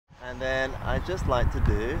And then I just like to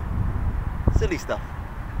do silly stuff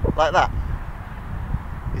like that.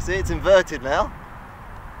 You see, it's inverted now.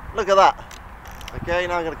 Look at that. Okay,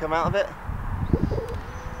 now I'm going to come out of it.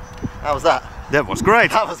 How was that? That was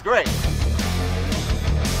great. That was great.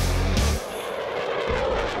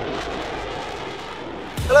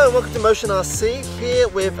 Hello, welcome to Motion RC, here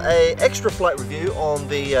with an extra flight review on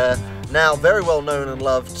the now very well known and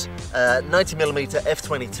loved 90mm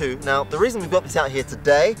F-22. Now, the reason we've got this out here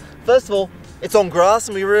today, first of all, it's on grass,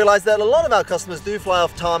 and we realise that a lot of our customers do fly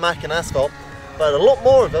off tarmac and asphalt, but a lot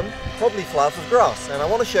more of them probably fly off of grass, and I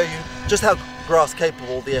want to show you just how grass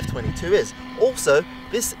capable the F-22 is. Also,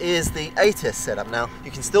 this is the 8S setup. Now,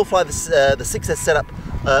 you can still fly this, the 6S setup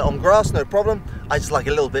on grass, no problem. I just like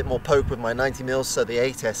a little bit more poke with my 90mm, so the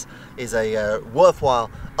 8S is a worthwhile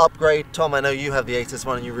upgrade. Tom, I know you have the 8S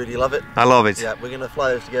one and you really love it. I love it. Yeah, we're going to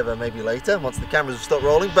fly those together maybe later once the cameras have stopped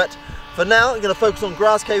rolling, but for now, I'm going to focus on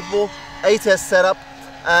grass capable 8S setup.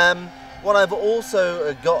 What I've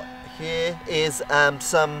also got here is a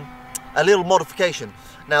little modification.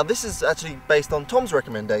 Now, this is actually based on Tom's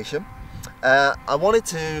recommendation. I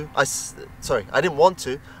didn't want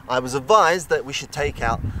to. I was advised that we should take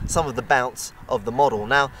out some of the bounce of the model.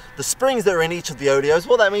 Now, the springs that are in each of the oleos,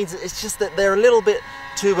 what that means is just that they're a little bit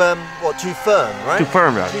too firm, right? Too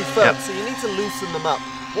firm, right? Too firm. Yep. So you need to loosen them up.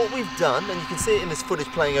 What we've done, and you can see it in this footage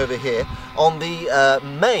playing over here, on the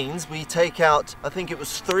mains we take out, I think it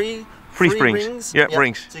was three rings. Yeah,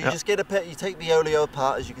 rings. So you just get you take the oleo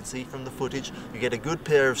apart, as you can see from the footage, you get a good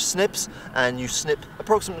pair of snips, and you snip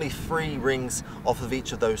approximately 3 rings off of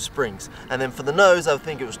each of those springs. And then for the nose, I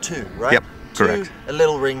think it was 2, right? Yep, correct. 2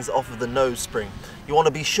 little rings off of the nose spring. You want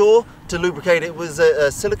to be sure to lubricate it with a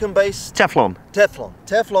silicone-based...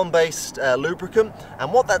 Teflon-based lubricant.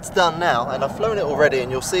 And what that's done now, and I've flown it already,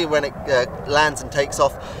 and you'll see when it lands and takes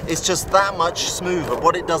off, it's just that much smoother.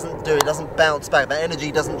 What it doesn't do, it doesn't bounce back. That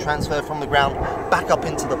energy doesn't transfer from the ground back up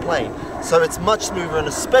into the plane. So it's much smoother, and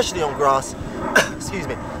especially on grass, excuse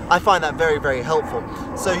me, I find that very, very helpful.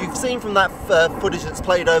 So you've seen from that footage that's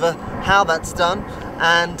played over how that's done.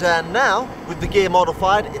 And now, with the gear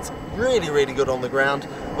modified, it's really, really good on the ground.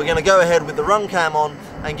 We're going to go ahead with the run cam on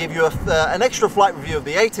and give you an extra flight review of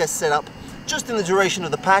the 8S setup, just in the duration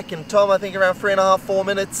of the pack. And Tom, I think around 3.5–4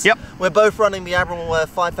 minutes. Yep. We're both running the Admiral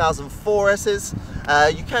 5004Ss.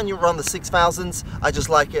 You can run the 6000s. I just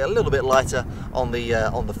like it a little bit lighter on the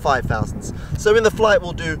 5000s. So in the flight,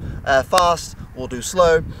 we'll do fast, we'll do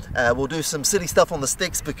slow, we'll do some silly stuff on the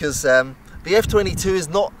sticks, because the F-22 is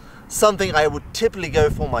not something I would typically go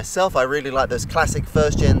for myself. I really like those classic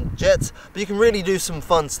first-gen jets, but you can really do some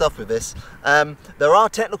fun stuff with this. There are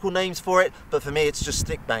technical names for it, but for me it's just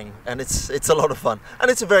stick banging, and it's a lot of fun, and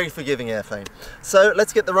it's a very forgiving airplane. So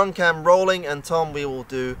let's get the run cam rolling, and Tom, we will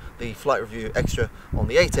do the flight review extra on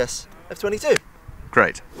the 8S F-22.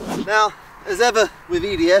 Great. Now, as ever with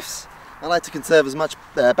EDFs, I like to conserve as much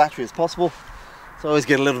battery as possible, so I always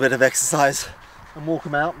get a little bit of exercise and walk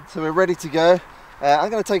them out. So we're ready to go.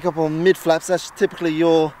 I'm going to take up on mid flaps. That's typically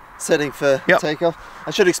your setting for takeoff.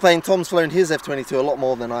 I should explain, Tom's flown his F-22 a lot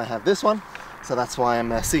more than I have this one, so that's why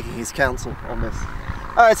I'm seeking his counsel on this.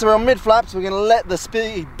 Alright, so we're on mid flaps. We're going to let the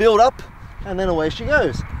speed build up, and then away she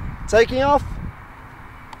goes. Taking off. It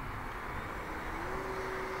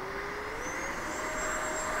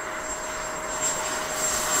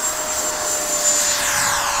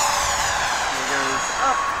goes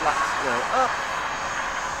up, flaps go up.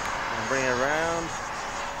 Bring it around.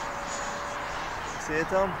 See it,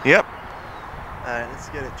 Tom? Yep. Alright, let's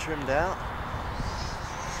get it trimmed out.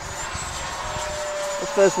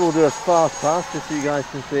 Let's first of all do a fast pass, just so you guys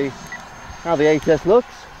can see how the 8S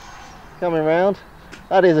looks. Coming around.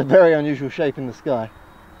 That is a very unusual shape in the sky.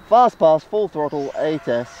 Fast pass, full throttle,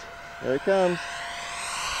 8S. Here it comes.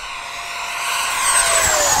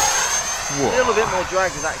 Whoa. A little bit more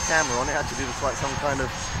drag with that camera on. It actually looks like some kind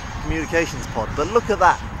of communications pod. But look at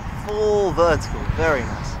that. Full vertical, very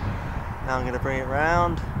nice. Now I'm going to bring it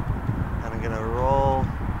round, and I'm going to roll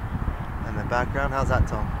in the background. How's that,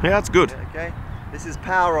 Tom? Yeah, that's good. Okay, this is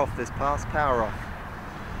power off, this pass, power off.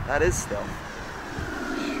 That is stealth.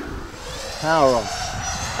 Power on.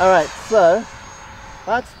 Alright, so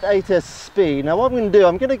that's 8S speed. Now what I'm going to do,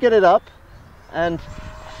 I'm going to get it up, and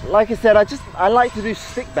like I said, I like to do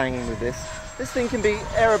stick banging with this. This thing can be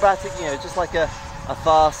aerobatic, you know, just like a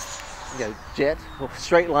fast, you know, jet or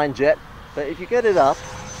straight line jet. But if you get it up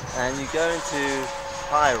and you go into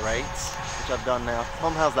high rates, which I've done now,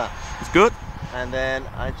 Tom, how's that? It's good. And then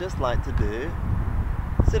I just like to do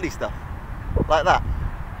silly stuff like that.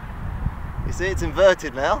 You see, it's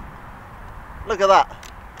inverted now. Look at that.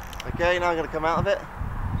 Okay, now I'm going to come out of it.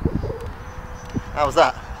 How was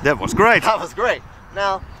that? That was great. That was great.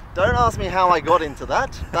 Now, don't ask me how I got into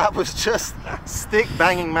that. That was just stick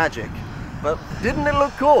banging magic. But didn't it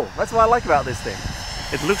loop cool? That's what I like about this thing.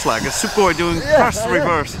 It looks like a Sukhoi doing thrust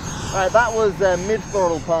reverse. Alright, that was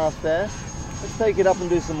mid-throttle pass there. Let's take it up and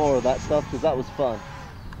do some more of that stuff because that was fun.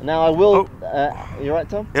 Now I will... you right,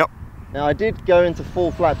 Tom? Yep. Now I did go into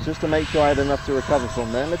full flaps just to make sure I had enough to recover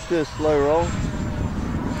from there. Let's do a slow roll.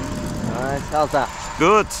 Nice, how's that?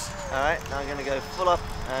 Good. Alright, now I'm going to go full up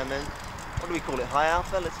and then, what do we call it, high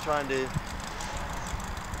alpha? Let's try and do...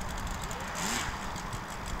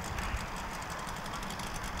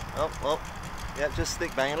 Oh, yeah, just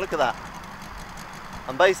stick banging, look at that.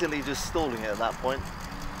 I'm basically just stalling it at that point.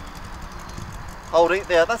 Holding it,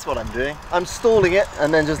 yeah, that's what I'm doing. I'm stalling it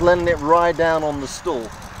and then just letting it ride down on the stall.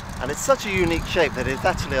 And it's such a unique shape that it's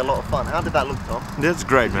actually a lot of fun. How did that look, Tom? That's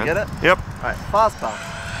great, man. Did you get it? Yep. Alright, fast pass.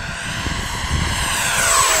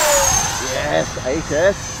 Yes,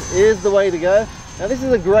 8S is the way to go. Now this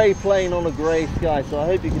is a grey plane on a grey sky, so I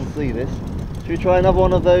hope you can see this. Should we try another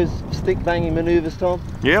one of those stick banging maneuvers, Tom?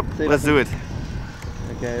 Yep, let's do it.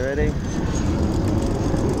 Okay, ready?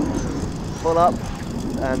 Pull up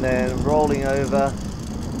and then rolling over.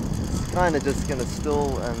 Kind of just gonna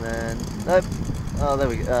stall and then, nope. Oh, there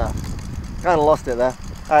we go. Kind of lost it there.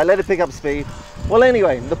 Alright, let it pick up speed. Well,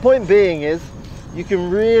 anyway, the point being is you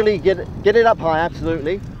can really get it up high,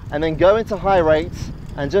 absolutely, and then go into high rates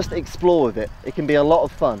and just explore with it. It can be a lot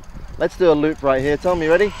of fun. Let's do a loop right here. Tom, you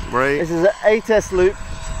ready? Right. This is an 8S loop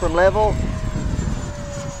from level.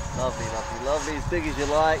 Lovely, lovely, lovely, as big as you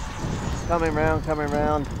like. Coming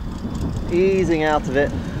round, easing out of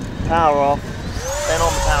it. Power off, then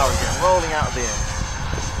on the power again, rolling out of the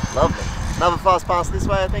end. Lovely. Another fast pass this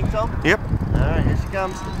way, I think, Tom? Yep. Alright, here she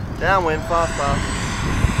comes. Downwind, fast pass.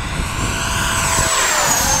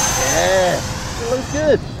 Yeah, it looks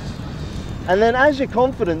good. And then as your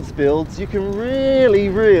confidence builds, you can really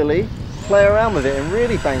play around with it and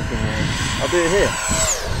really bang things in. I'll do it here.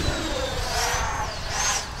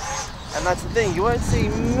 And that's the thing, you won't see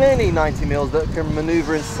many 90 mils that can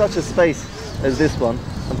maneuver in such a space as this one.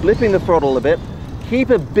 I'm blipping the throttle a bit, keep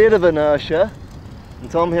a bit of inertia. And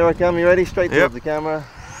Tom, here I come, you ready? Straight towards the camera.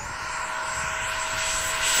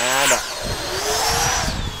 And up.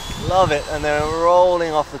 Love it, and then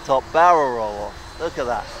rolling off the top, barrel roll off. Look at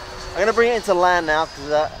that. I'm going to bring it into land now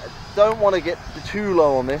because I don't want to get too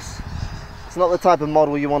low on this. It's not the type of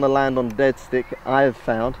model you want to land on dead stick, I have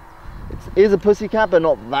found. It is a pussycat, but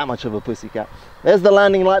not that much of a pussycat. There's the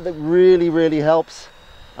landing light that really helps.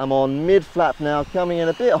 I'm on mid flap now, coming in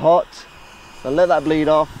a bit hot. So let that bleed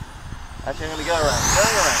off. Actually, I'm going to go around,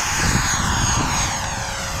 going around.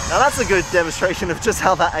 Now that's a good demonstration of just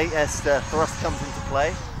how that 8S thrust comes into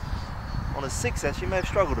play. On a 6S, you may have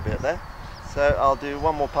struggled a bit there. So I'll do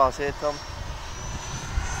one more pass here, Tom.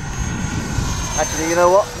 Actually, you know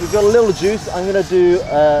what? We've got a little juice. I'm going to do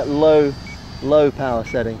a low power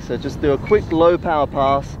setting. So just do a quick low power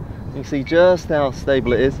pass. You can see just how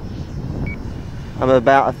stable it is. I'm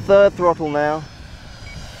about a third throttle now.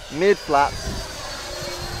 Mid flaps.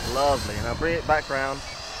 Lovely. Now bring it back round.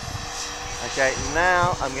 Okay,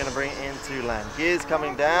 now I'm going to bring it into land. Gears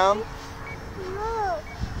coming down.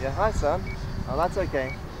 Yeah, hi son. Oh, that's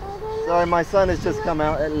okay. Sorry, my son has just come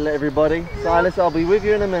out, everybody. Silas, I'll be with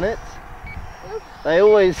you in a minute. They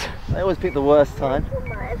always pick the worst time.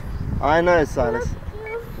 I know, Silas.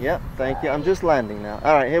 Yep, thank you. I'm just landing now.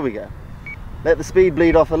 All right, here we go. Let the speed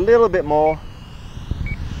bleed off a little bit more.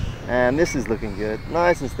 And this is looking good.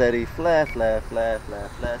 Nice and steady. Flare. Still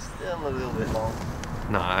a little bit long.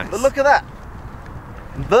 Nice. But look at that.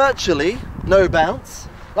 Virtually no bounce.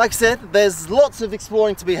 Like I said, there's lots of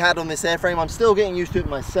exploring to be had on this airframe. I'm still getting used to it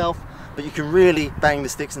myself, but you can really bang the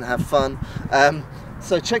sticks and have fun.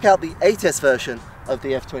 So check out the 8S version of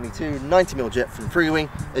the F-22 90mm jet from Freewing.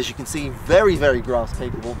 As you can see, very grass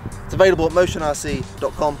capable. It's available at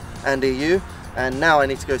motionrc.com and EU. And now I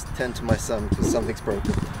need to go tend to my son because something's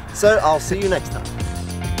broken. So I'll see you next time.